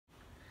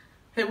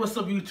Hey, what's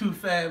up, YouTube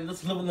fam?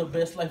 This is Living the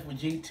Best Life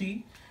with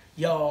JT.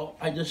 Y'all,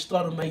 I just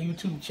started my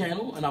YouTube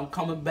channel and I'm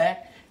coming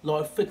back,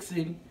 Lord,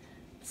 fixing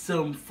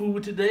some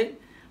food today.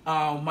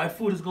 My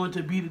food is going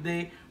to be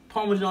today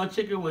Parmesan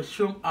chicken with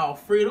shrimp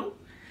Alfredo.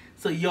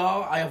 So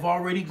y'all, I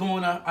already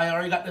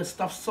got this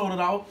stuff sorted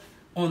out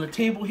on the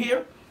table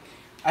here.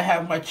 I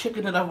have my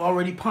chicken that I've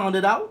already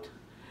pounded out.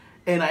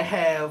 And I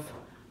have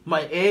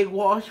my egg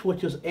wash,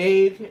 which is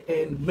egg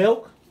and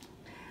milk.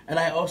 And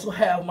I also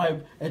have my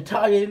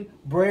Italian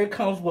bread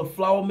comes with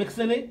flour mix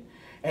in it.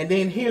 And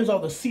then here's all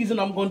the season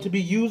I'm going to be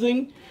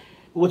using,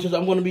 which is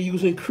I'm going to be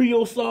using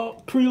Creole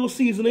salt, Creole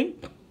seasoning.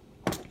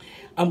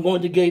 I'm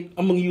going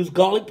to use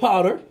garlic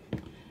powder.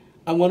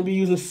 I'm going to be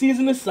using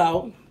seasoning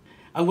salt.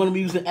 I'm going to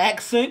be using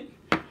accent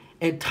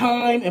and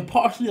thyme and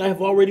parsley. I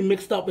have already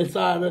mixed up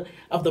inside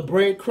of the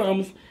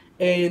breadcrumbs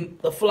and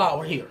the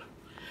flour here.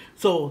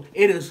 So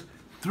it is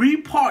 3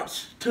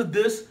 parts to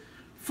this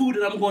food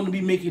that I'm going to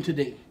be making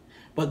today.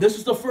 But this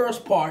is the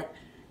first part,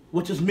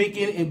 which is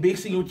making and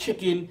basting your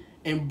chicken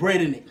and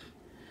breading it.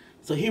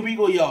 So here we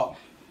go, y'all.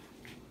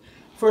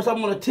 First,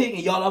 I'm going to take,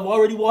 and y'all, I've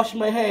already washed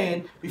my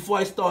hand before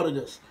I started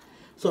this.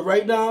 So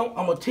right now,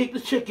 I'm going to take the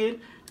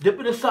chicken,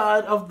 dip it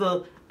inside of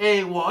the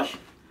egg wash,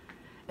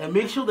 and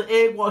make sure the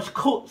egg wash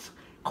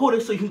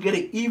coated so you can get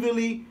it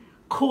evenly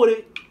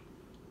coated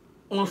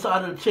on the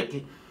side of the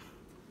chicken.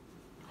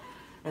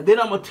 And then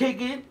I'm going to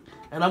take it,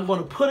 and I'm going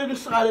to put it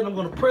inside, and I'm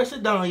going to press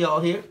it down, y'all,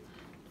 here.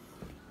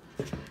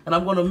 And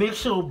I'm going to make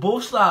sure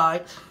both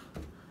sides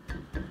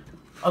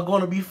are going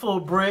to be full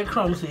of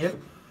breadcrumbs here.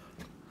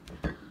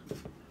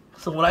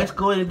 So when I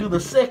go ahead and do the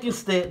second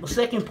step, the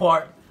second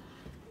part,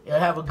 it'll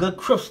have a good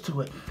crisp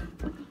to it.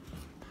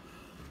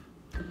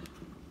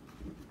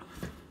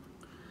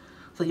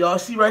 So y'all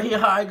see right here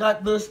how I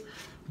got this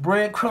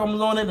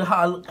breadcrumbs on it and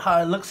how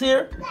it looks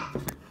here?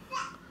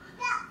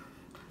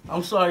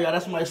 I'm sorry, y'all,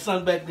 that's my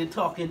son back there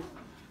talking.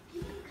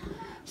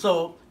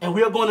 So, and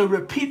we're going to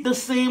repeat the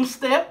same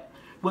step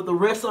with the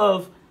rest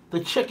of the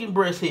chicken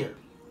breast here.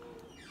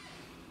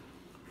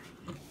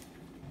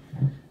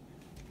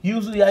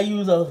 Usually I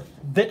use a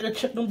thicker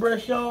chicken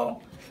breast,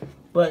 y'all,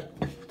 but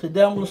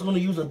today I'm just going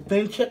to use a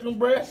thin chicken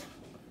breast.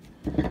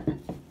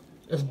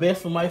 It's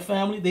best for my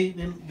family. They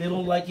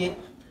don't like it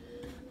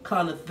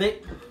kind of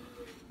thick.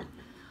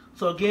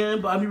 So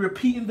again, by me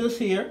repeating this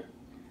here,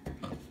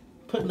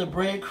 putting the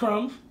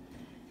breadcrumbs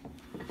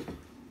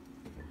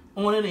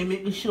on it and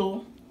making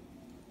sure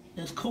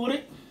it's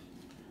coated.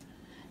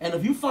 And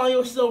if you find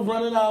yourself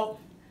running out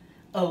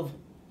of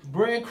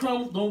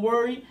breadcrumbs, don't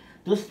worry.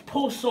 Just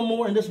pour some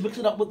more and just mix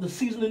it up with the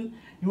seasoning.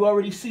 You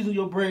already seasoned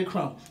your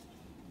breadcrumbs.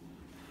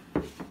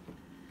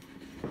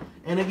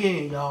 And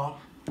again, y'all.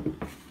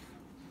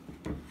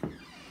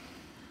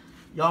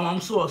 Y'all, I'm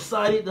so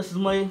excited.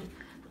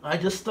 I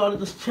just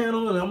started this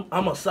channel and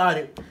I'm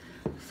excited.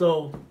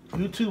 So,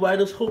 YouTube, I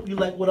just hope you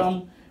like what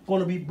I'm going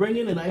to be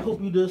bringing. And I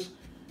hope you just,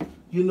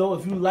 if you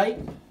like,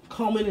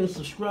 comment and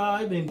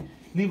subscribe and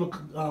leave a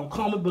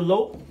comment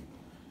below,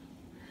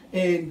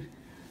 and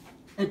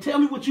tell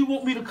me what you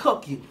want me to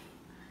cook you,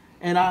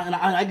 and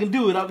I can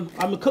do it.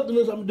 I'm cooking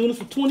this. I'm doing this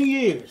for 20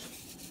 years.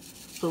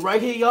 So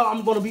right here, y'all,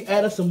 I'm going to be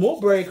adding some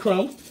more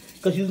breadcrumbs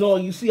because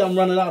you see I'm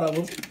running out of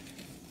them,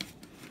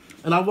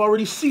 and I've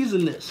already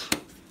seasoned this.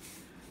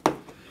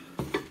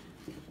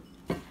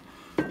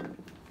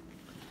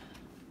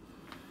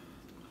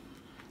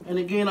 And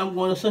again, I'm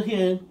going to sit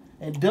here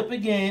and dip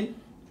again,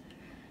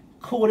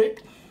 coat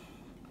it.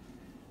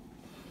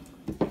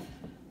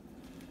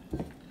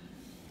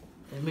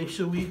 Make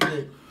sure we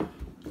good.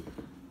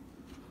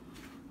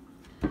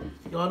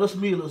 Y'all, this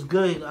meal is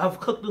good. I've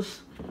cooked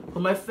this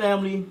for my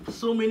family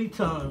so many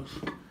times,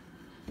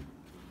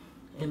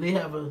 and they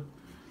have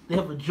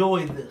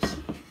enjoyed this.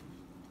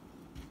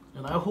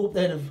 And I hope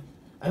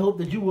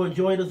that you will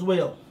enjoy it as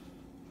well.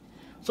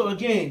 So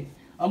again,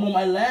 I'm on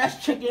my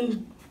last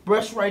chicken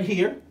breast right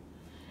here.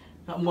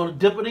 I'm going to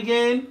dip it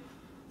again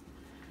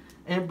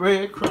and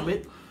breadcrumb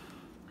it.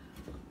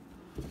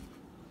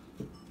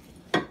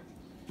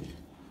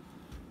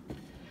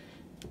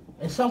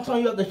 And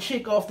sometimes you have to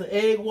shake off the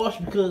egg wash,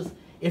 because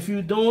if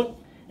you don't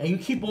and you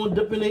keep on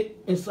dipping it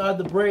inside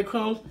the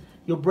breadcrumbs,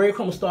 your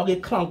breadcrumbs start to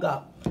get clunked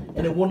out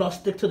and it will not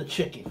stick to the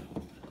chicken.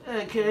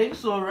 Okay,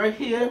 so right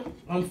here,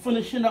 I'm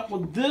finishing up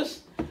with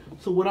this.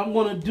 So what I'm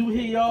going to do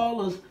here,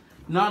 y'all, is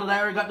now that I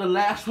already got the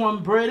last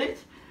one breaded,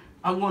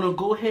 I'm going to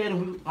go ahead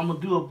and I'm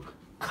going to do a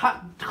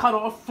cut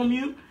off from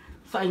you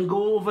so I can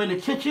go over in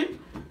the kitchen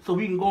so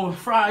we can go and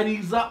fry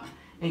these up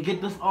and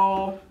get this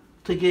all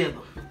together.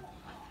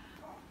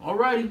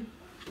 Alrighty.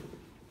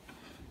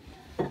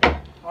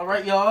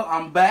 Alright, y'all,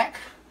 I'm back.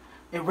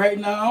 And right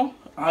now,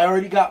 I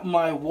already got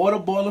my water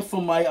boiling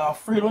for my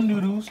Alfredo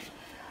noodles.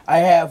 I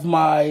have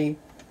my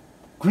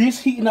grease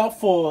heating up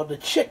for the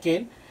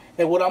chicken.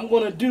 And what I'm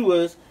going to do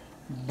is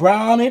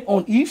brown it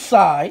on each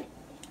side.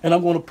 And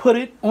I'm going to put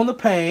it on the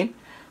pan.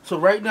 So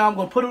right now, I'm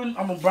going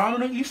to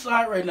brown it on each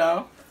side right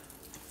now.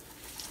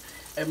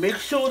 And make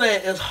sure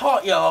that it's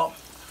hot, y'all.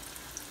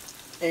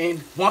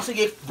 And once it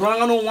gets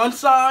brown on one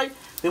side,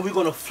 then we're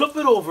going to flip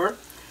it over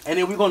and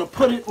then we're going to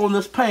put it on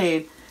this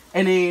pan,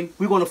 and then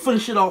we're going to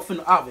finish it off in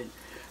the oven.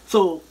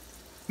 So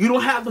you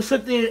don't have to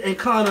sit there and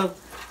kind of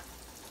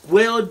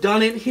well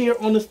done it here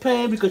on this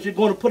pan, because you're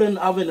going to put it in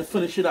the oven to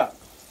finish it up.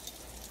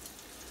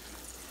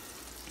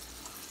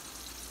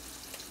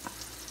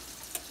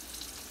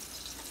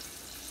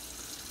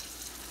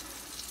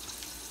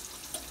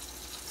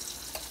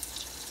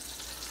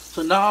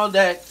 So now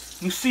that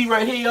you see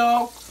right here,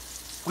 y'all,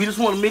 we just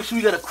want to make sure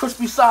we got a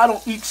crispy side on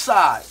each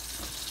side.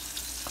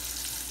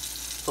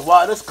 So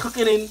while it's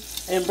cooking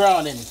and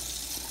browning.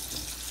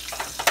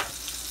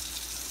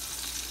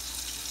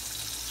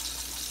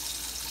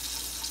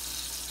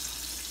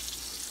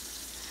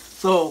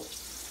 So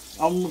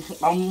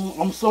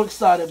I'm so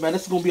excited, man.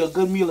 This is gonna be a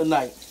good meal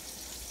tonight.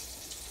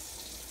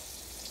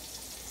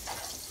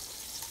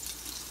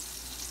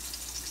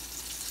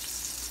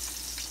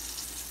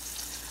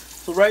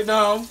 So right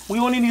now, we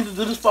only need to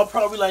do this for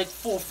probably like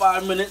 4 or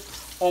 5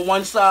 minutes on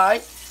one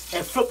side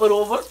and flip it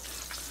over.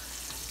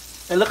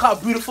 And look how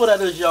beautiful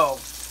that is, y'all.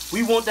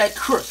 We want that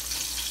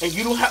crisp. And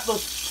you don't have to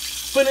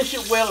finish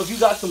it well. If you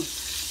got some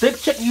big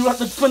chicken, you have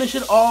to finish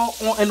it all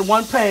in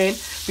one pan,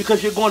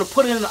 because you're going to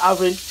put it in the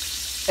oven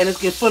and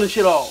it's going to finish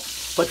it all.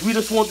 But we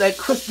just want that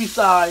crispy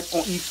side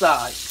on each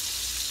side.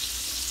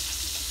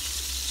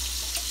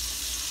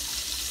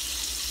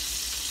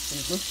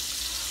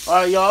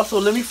 Alright, y'all, so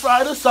let me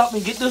fry this up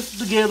and get this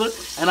together,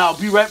 and I'll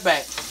be right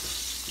back.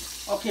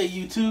 Okay,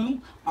 YouTube,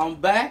 I'm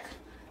back.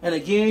 And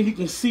again, you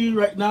can see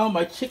right now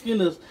my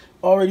chicken is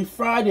already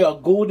fried. They are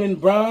golden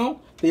brown.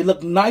 They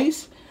look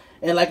nice.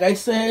 And like I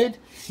said,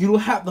 you don't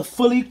have to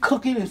fully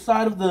cook it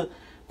inside of the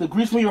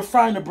grease when you're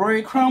frying the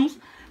breadcrumbs,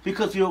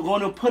 because you're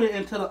going to put it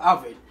into the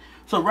oven.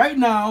 So right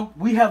now,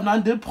 we have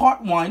not did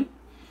part 1,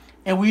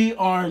 and we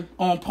are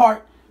on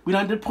we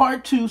done did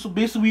part 2. So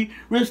basically,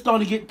 we're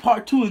starting to get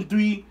part 2 and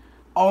 3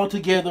 all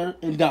together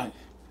and done.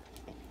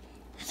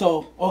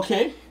 So,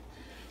 okay.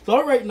 So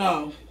all right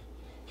now,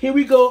 here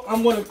we go.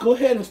 I'm going to go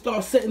ahead and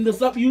start setting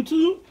this up,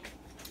 YouTube.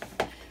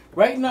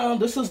 Right now,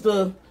 this is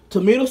the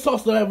tomato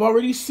sauce that I've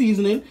already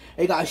seasoning.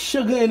 It got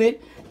sugar in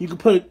it. You can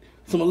put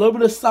a little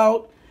bit of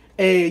salt,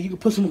 and you can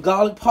put some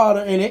garlic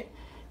powder in it,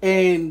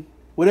 and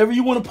whatever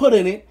you want to put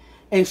in it,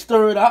 and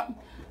stir it up.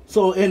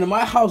 So in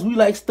my house, we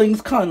like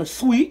things kind of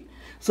sweet.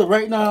 So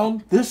right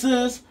now, this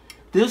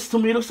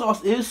tomato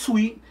sauce is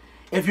sweet.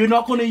 If you're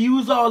not going to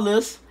use all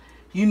this,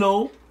 you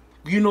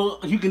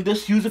can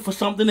just use it for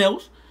something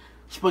else.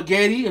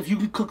 Spaghetti, if you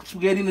can cook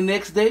spaghetti the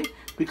next day,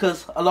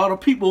 because a lot of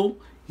people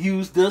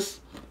use this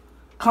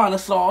kind of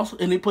sauce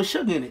and they put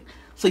sugar in it.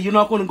 So you're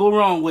not going to go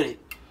wrong with it.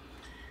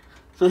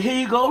 So here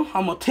you go.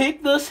 I'm going to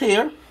take this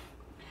here,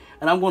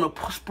 and I'm going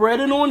to spread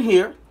it on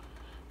here.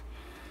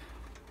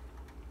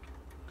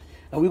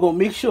 And we're going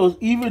to make sure it's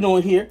even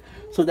on here,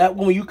 so that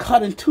when you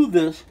cut into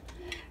this,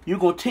 you're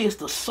going to taste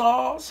the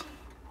sauce.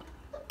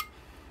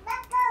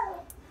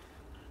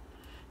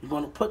 You're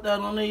going to put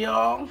that on there,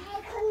 y'all.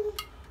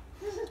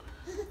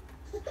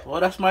 Boy,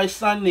 that's my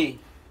Sunday.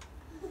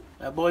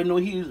 That boy know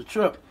he's a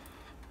trip.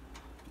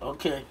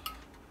 Okay.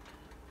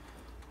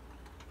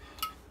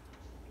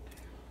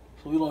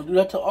 So we're going to do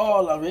that to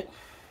all of it.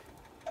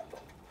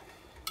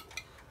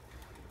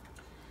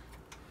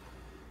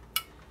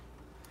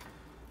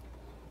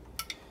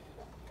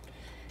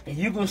 And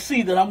you can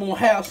see that I'm going to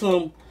have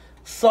some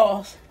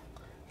sauce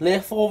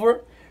left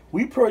over.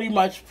 We pretty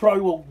much probably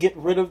will get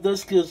rid of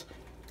this, because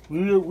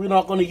we're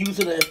not going to use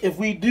it. If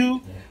we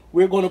do,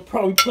 we're going to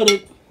probably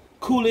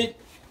cool it,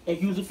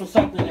 and use it for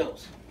something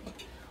else.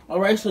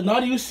 Alright, so now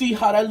you see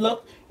how that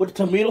look with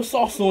the tomato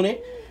sauce on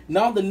it.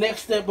 Now the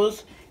next step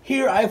is,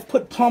 here I've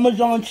put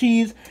Parmesan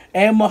cheese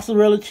and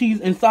mozzarella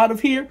cheese inside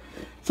of here.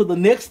 So the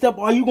next step,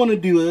 all you're going to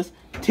do is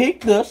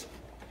take this,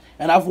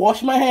 and I've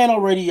washed my hand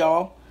already,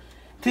 y'all.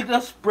 Take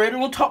that, spread it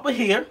on top of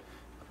here.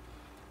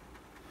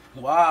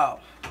 Wow.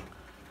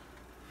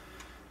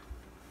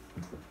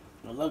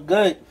 It look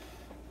good.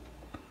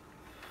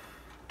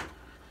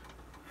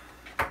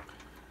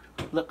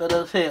 Look at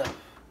this here.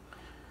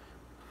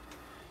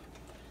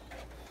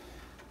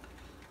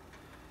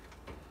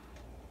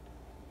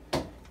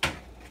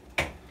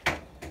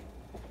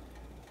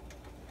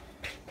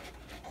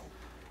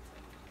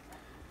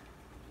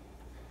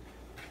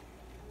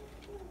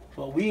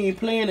 But we ain't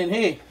playing in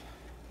here.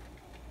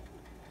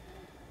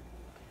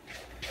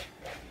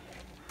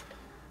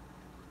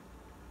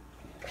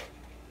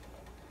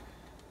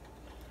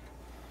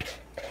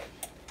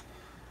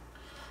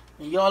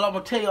 And y'all, I'm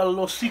gonna tell y'all a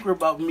little secret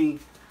about me.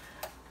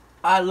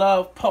 I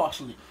love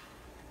parsley.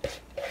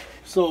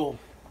 So,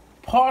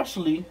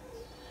 parsley,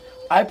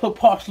 I put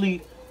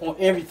parsley on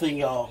everything,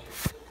 y'all.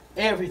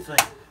 Everything.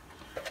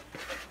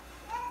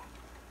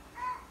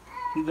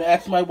 You can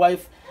ask my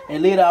wife,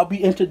 and later I'll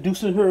be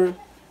introducing her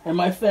and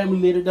my family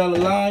later down the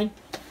line.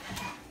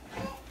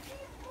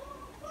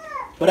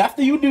 But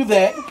after you do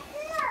that,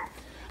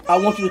 I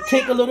want you to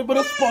take a little bit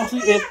of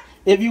parsley,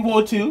 if you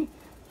want to,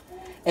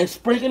 and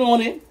sprinkle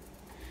on it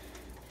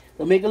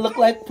to make it look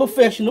like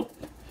professional.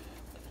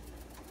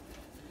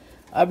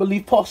 I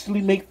believe parsley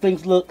make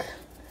things look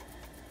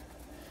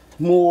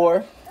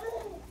more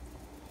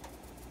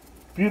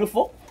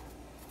Beautiful.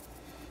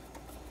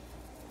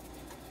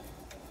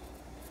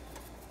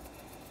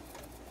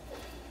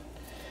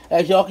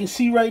 As y'all can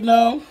see right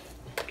now,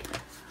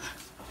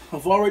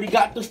 I've already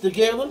got this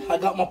together. I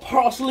got my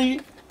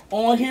parsley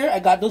on here. I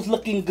got this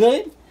looking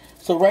good.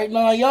 So right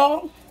now,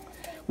 y'all,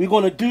 we're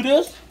going to do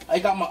this. I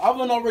got my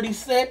oven already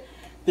set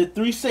to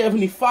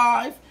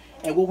 375.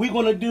 And what we're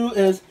going to do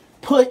is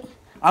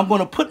I'm going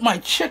to put my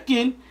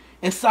chicken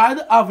inside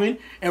the oven.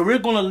 And we're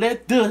going to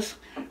let this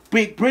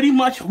bake. Pretty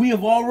much we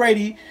have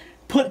already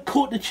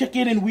coat the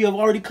chicken and we have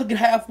already cooked it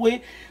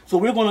halfway. So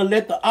we're going to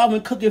let the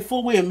oven cook it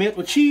full way and melt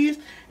with cheese.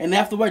 And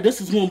afterward,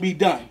 this is going to be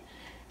done.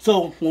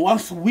 So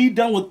once we're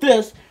done with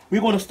this,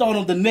 we're going to start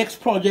on the next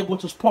project,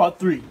 which is part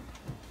 3.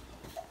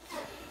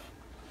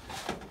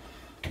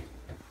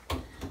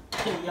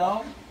 Okay,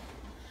 y'all.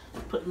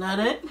 Putting that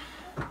in.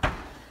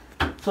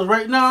 So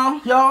right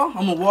now, y'all,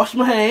 I'm going to wash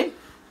my hand.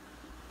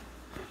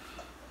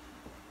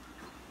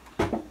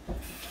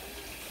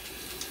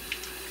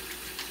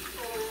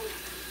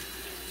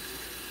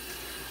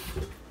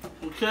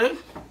 Okay,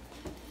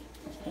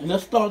 and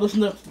let's start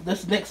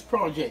this next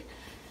project.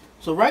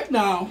 So right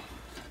now,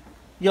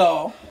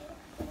 y'all,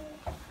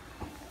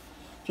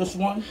 just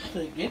one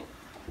second.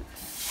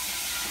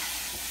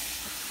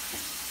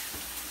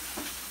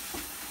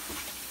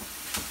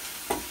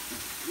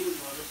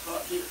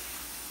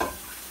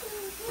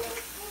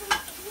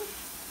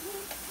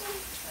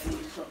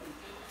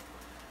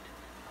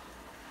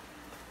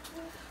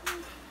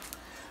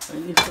 I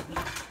need something.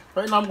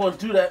 Right now, I'm going to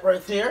do that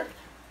right there.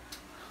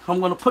 I'm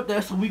going to put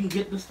that so we can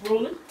get this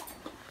rolling.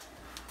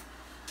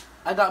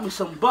 I got me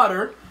some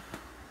butter.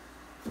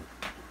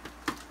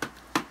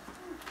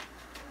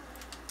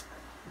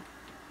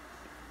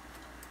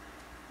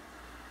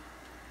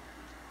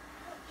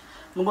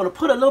 I'm going to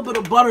put a little bit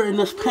of butter in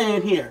this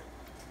pan here.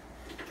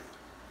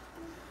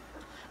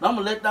 Now I'm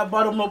going to let that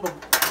butter melt.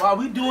 While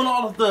we doing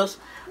all of this,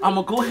 I'm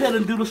going to go ahead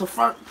and do this up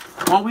front.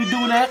 While we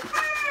do that,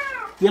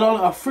 get all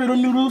the Alfredo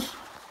noodles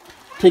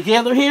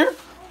together here.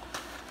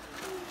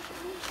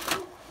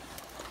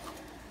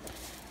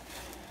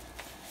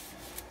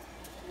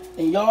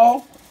 And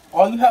y'all,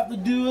 all you have to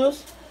do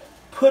is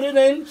put it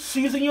in,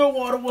 season your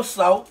water with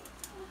salt.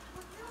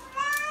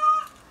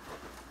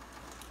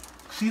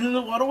 Season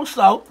the water with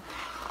salt.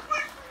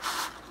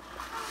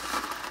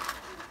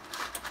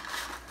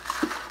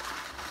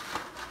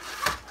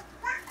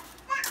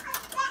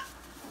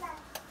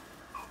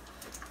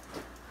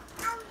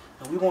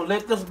 And we're going to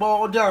let this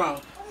boil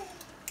down.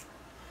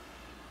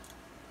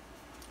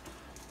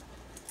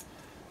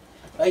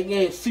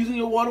 Again, season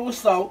your water with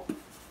salt.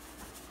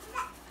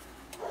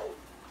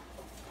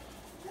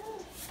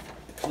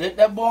 Let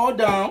that boil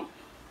down.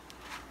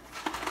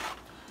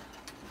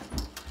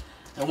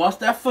 And once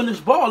that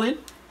finished boiling,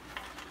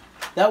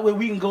 that way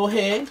we can go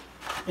ahead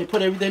and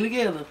put everything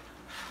together.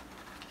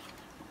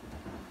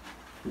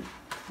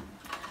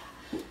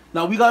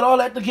 Now we got all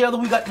that together.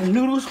 We got the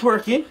noodles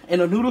working.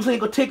 And the noodles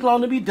ain't going to take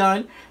long to be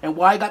done. And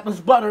why I got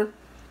this butter,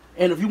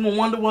 and if you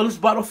wonder what this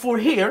butter for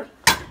here,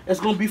 it's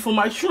going to be for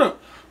my shrimp.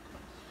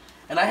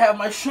 And I have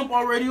my shrimp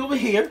already over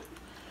here.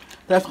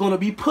 That's going to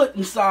be put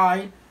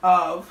inside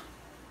of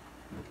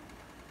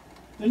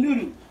the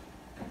noodles.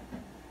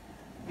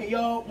 And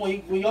y'all,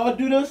 when y'all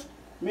do this,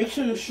 make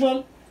sure the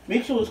shrimp,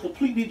 make sure it's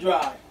completely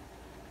dry.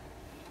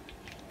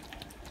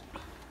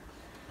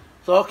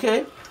 So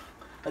okay,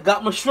 I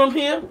got my shrimp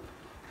here.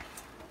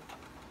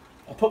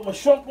 I put my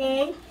shrimp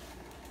on.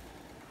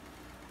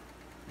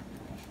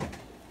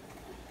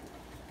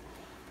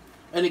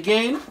 And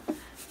again,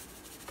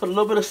 put a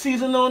little bit of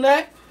seasoning on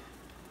that.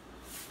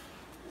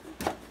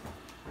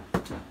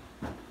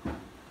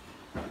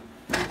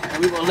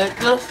 And we're going to let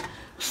this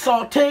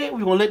saute.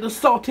 We're going to let this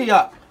saute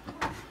up.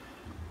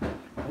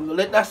 We're going to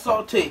let that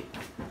saute.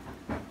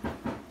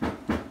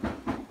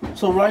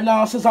 So right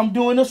now, since I'm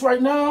doing this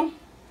right now,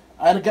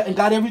 I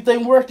got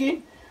everything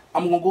working,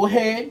 I'm going to go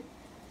ahead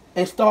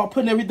and start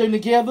putting everything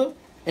together,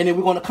 and then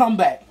we're going to come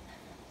back.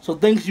 So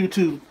thanks,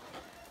 YouTube.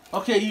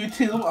 Okay,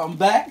 YouTube, I'm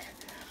back.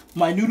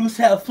 My noodles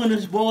have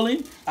finished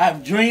boiling.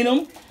 I've drained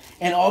them.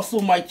 And also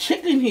my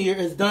chicken here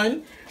is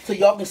done. So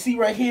y'all can see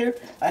right here,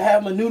 I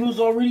have my noodles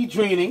already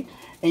draining.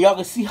 And y'all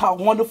can see how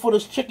wonderful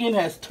this chicken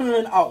has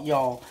turned out,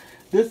 y'all.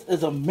 This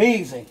is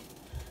amazing.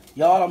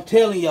 Y'all, I'm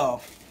telling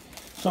y'all.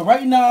 So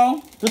right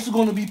now, this is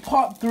going to be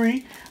part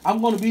 3.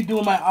 I'm going to be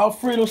doing my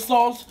Alfredo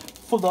sauce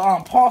for the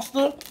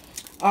pasta.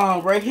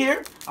 Right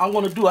here, I'm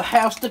going to do a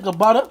half stick of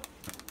butter.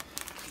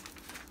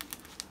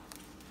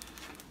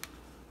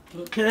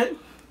 Okay.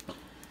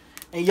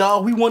 And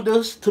y'all, we want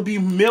this to be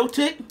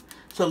melted.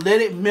 So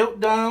let it melt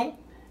down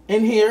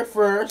in here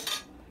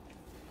first.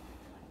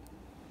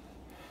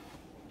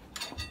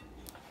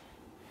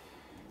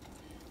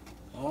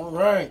 All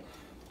right.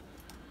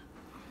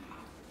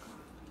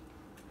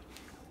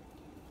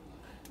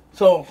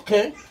 So,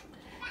 okay.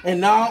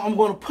 And now I'm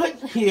going to put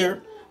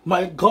here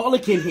my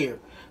garlic in here.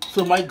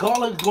 So my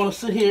garlic is going to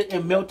sit here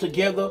and melt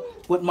together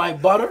with my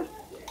butter.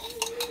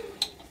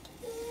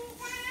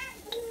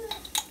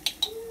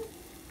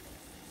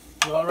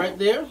 All right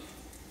there.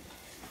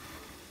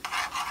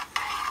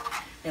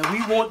 And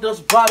we want this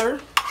butter.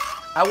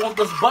 I want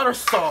this butter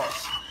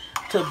sauce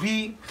to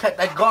be have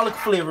that garlic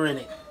flavor in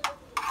it.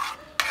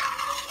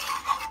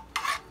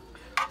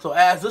 So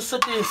as this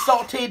sit there and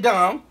saute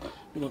down,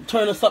 we're gonna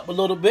turn this up a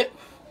little bit.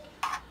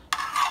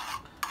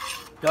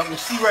 Y'all can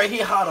see right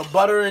here how the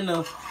butter and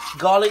the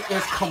garlic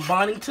is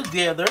combining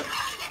together.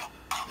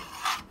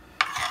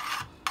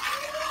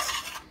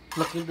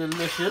 Looking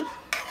delicious.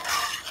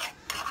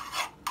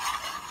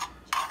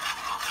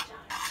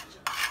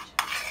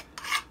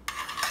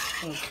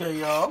 Okay,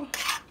 y'all.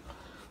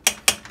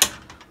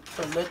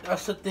 So let that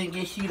sit there and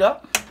get heat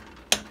up.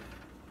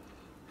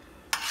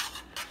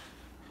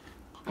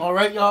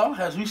 Alright, y'all.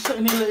 As we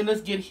sitting here letting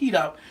this get heat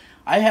up,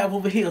 I have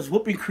over here is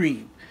whipping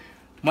cream.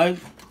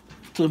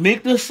 To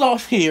make this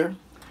sauce here,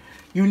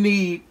 you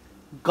need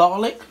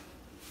garlic,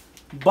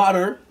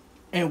 butter,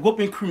 and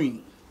whipping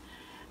cream.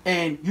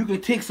 And you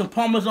can take some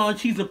Parmesan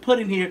cheese and put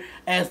in here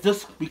as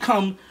this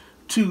become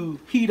to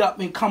heat up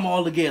and come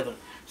all together,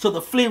 so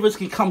the flavors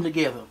can come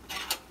together.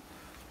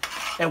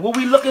 And what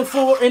we looking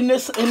for in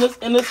this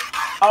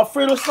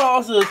Alfredo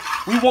sauce is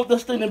we want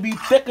this thing to be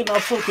thick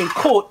enough so it can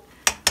coat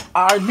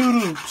our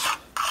noodles.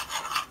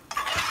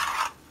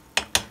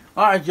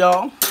 All right,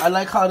 y'all. I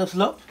like how this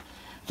looks.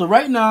 So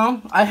right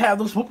now I have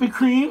this whipping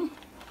cream.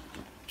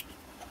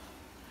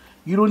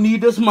 You don't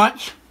need this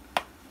much.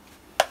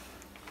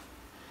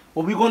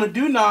 What we're going to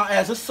do now,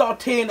 as it's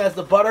sauteing, as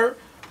the butter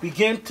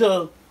begin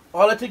to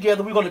all it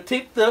together, we're going to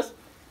take this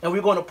and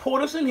we're going to pour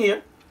this in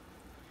here.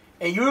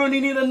 And you only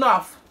need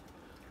enough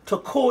to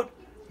coat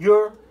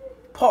your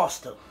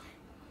pasta.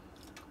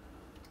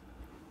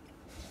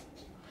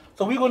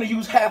 So we're going to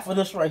use half of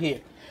this right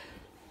here.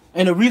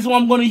 And the reason why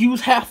I'm going to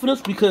use half of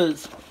this,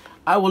 because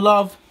I would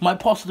love my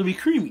pasta to be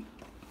creamy.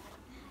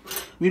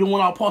 We don't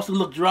want our pasta to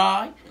look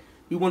dry.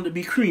 We want it to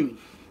be creamy.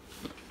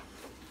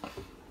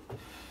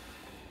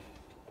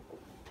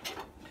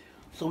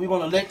 So we're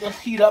going to let this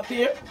heat up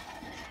here,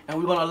 and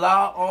we're going to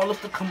allow all this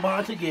to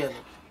combine together.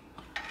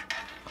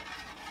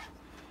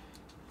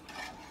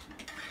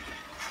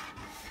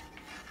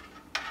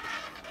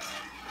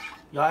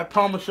 Y'all, I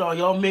promise y'all,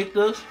 y'all make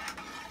this,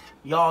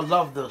 y'all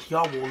love this.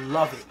 Y'all will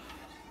love it.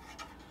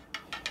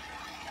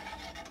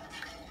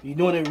 You're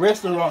doing it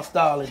restaurant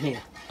style in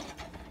here.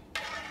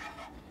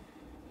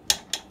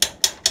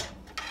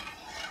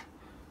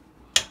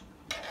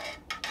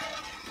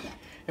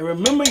 And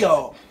remember,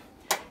 y'all,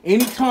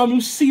 anytime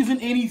you season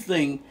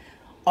anything,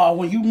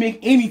 when you make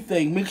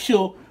anything, make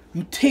sure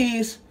you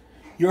taste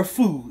your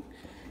food,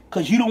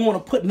 because you don't want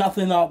to put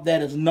nothing out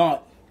that is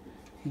not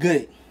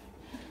good.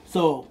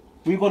 So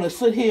we're going to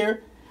sit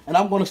here, and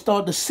I'm going to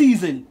start to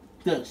season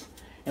this.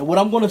 And what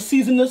I'm going to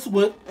season this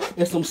with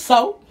is some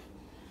salt.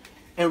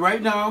 And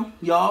right now,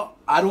 y'all,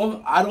 I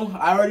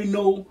already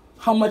know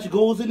how much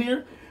goes in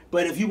here.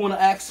 But if you want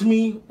to ask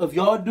me if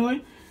y'all do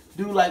it,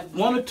 do like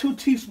 1 or 2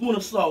 teaspoons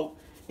of salt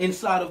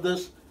inside of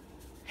this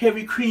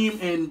heavy cream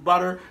and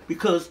butter,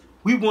 because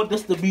we want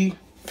this to be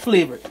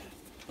flavored.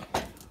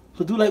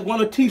 So do like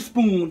 1 or 2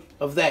 teaspoons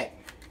of that.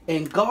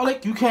 And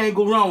garlic, you can't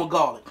go wrong with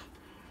garlic.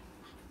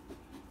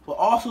 But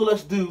also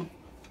let's do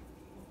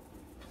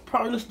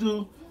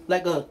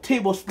like a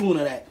tablespoon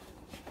of that.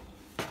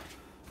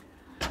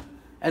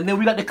 And then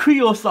we got the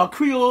Creole sauce.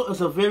 Creole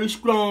is a very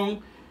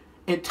strong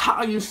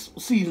Italian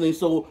seasoning,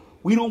 so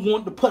we don't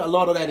want to put a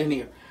lot of that in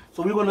here.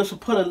 So we're going to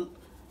put a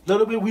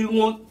little bit. We don't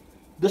want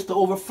this to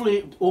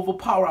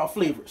overpower our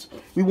flavors.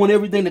 We want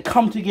everything to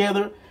come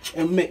together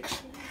and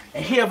mix.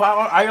 And here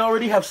I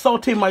already have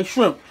sauteed my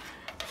shrimp.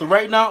 So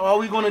right now all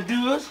we're going to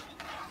do is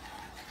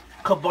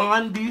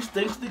combine these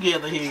things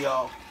together here,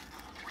 y'all.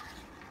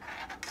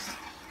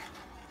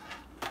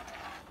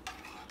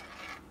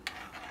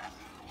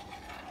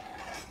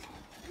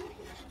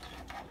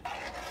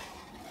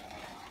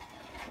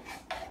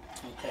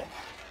 Okay.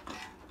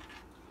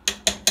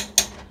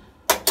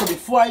 So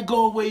before I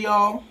go away,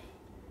 y'all,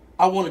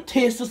 I want to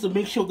taste this to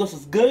make sure this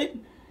is good.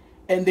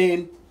 And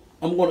then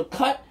I'm going to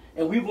cut,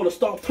 and we're going to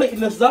start plating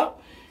this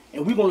up,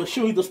 and we're going to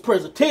show you this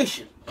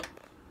presentation.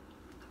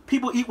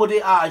 People eat with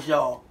their eyes,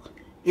 y'all.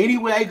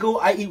 Anywhere I go,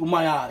 I eat with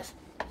my eyes.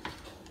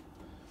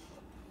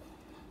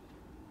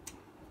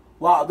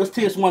 Wow, this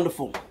tastes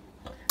wonderful.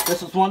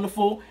 This is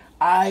wonderful.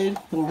 I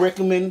will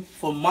recommend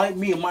for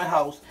me and my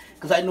house,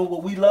 because I know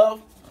what we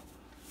love.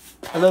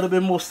 A little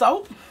bit more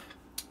salt.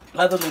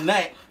 Other than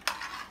that,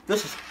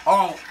 this is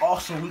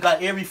awesome. We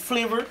got every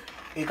flavor.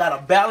 It got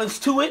a balance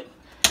to it,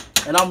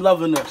 and I'm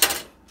loving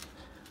this.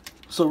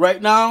 So right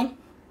now,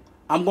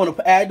 I'm going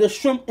to add this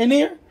shrimp in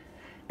here,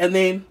 and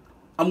then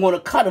I'm going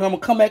to cut it. I'm going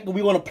to come back, and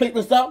we're going to plate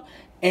this up,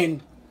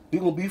 and we're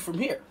going to be from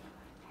here.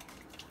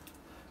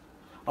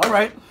 All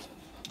right.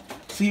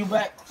 See you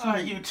back. All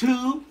right,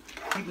 YouTube.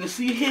 You can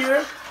see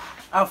here,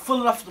 I'm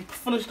full enough to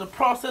finish the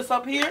process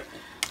up here.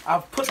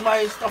 I've put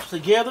my stuff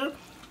together.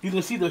 You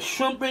can see the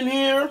shrimp in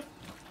here.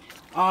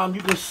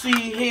 You can see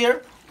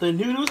here the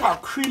noodles, how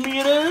creamy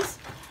it is.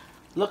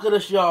 Look at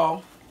this,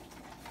 y'all.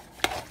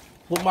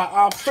 With my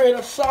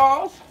Alfredo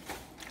sauce,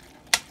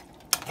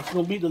 it's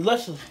going to be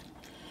delicious.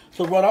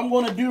 So what I'm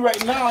going to do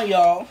right now,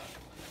 y'all,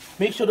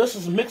 Make sure this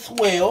is mixed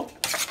well.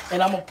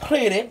 And I'm going to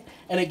plate it.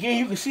 And again,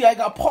 you can see I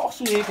got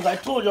parsley in because I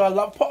told you I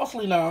love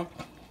parsley now.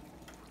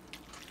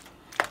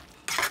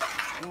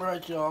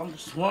 Alright, y'all.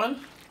 Just one.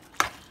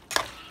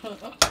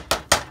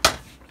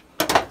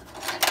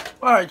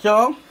 Alright,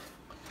 y'all.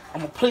 I'm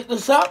going to plate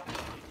this up.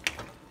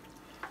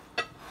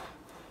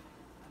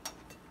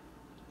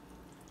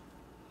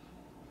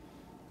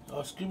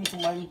 Oh, excuse me for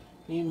my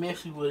being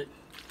messy with it.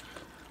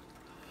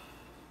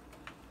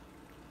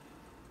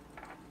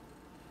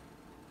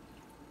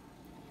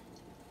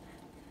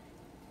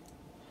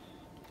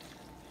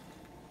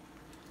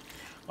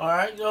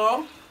 Alright,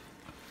 y'all.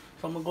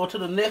 So I'm going to go to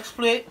the next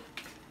plate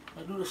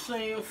and do the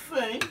same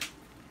thing.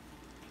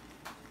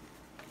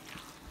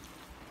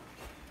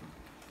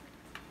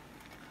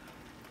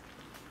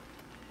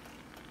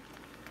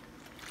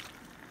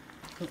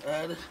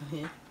 Add it in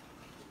here.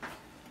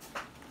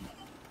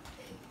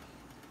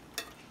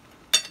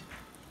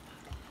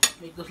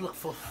 Make this look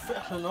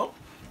professional.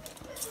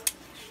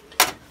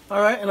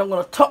 Alright, and I'm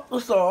going to top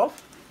this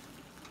off.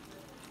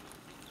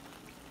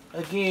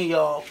 Again,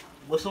 y'all,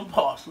 with some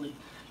parsley.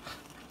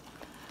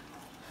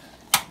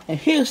 And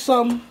here's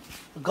some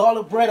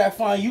garlic bread I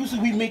find. Usually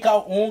we make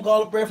our own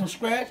garlic bread from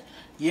scratch.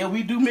 Yeah,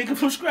 we do make it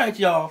from scratch,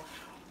 y'all.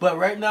 But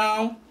right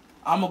now,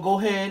 I'm going to go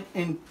ahead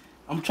and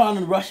I'm trying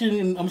to rush it,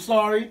 and I'm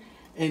sorry.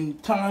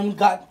 And time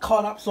got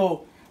caught up,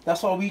 so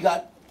that's why we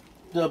got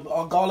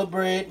our garlic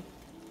bread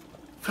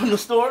from the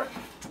store.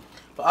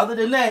 But other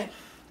than that,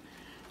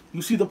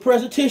 you see the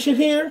presentation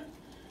here?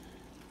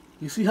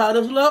 You see how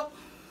this look?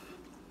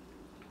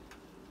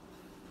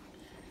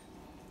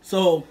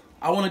 So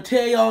I want to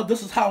tell y'all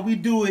this is how we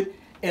do it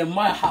in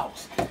my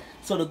house.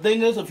 So the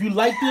thing is, if you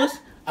like this,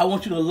 I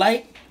want you to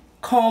like,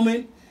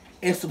 comment,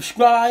 and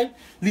subscribe.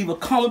 Leave a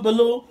comment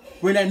below.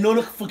 Ring that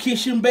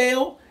notification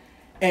bell.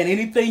 And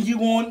anything you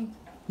want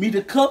me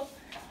to cook,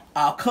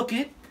 I'll cook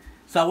it.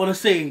 So I want to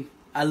say,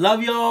 I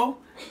love y'all.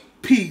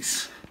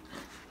 Peace.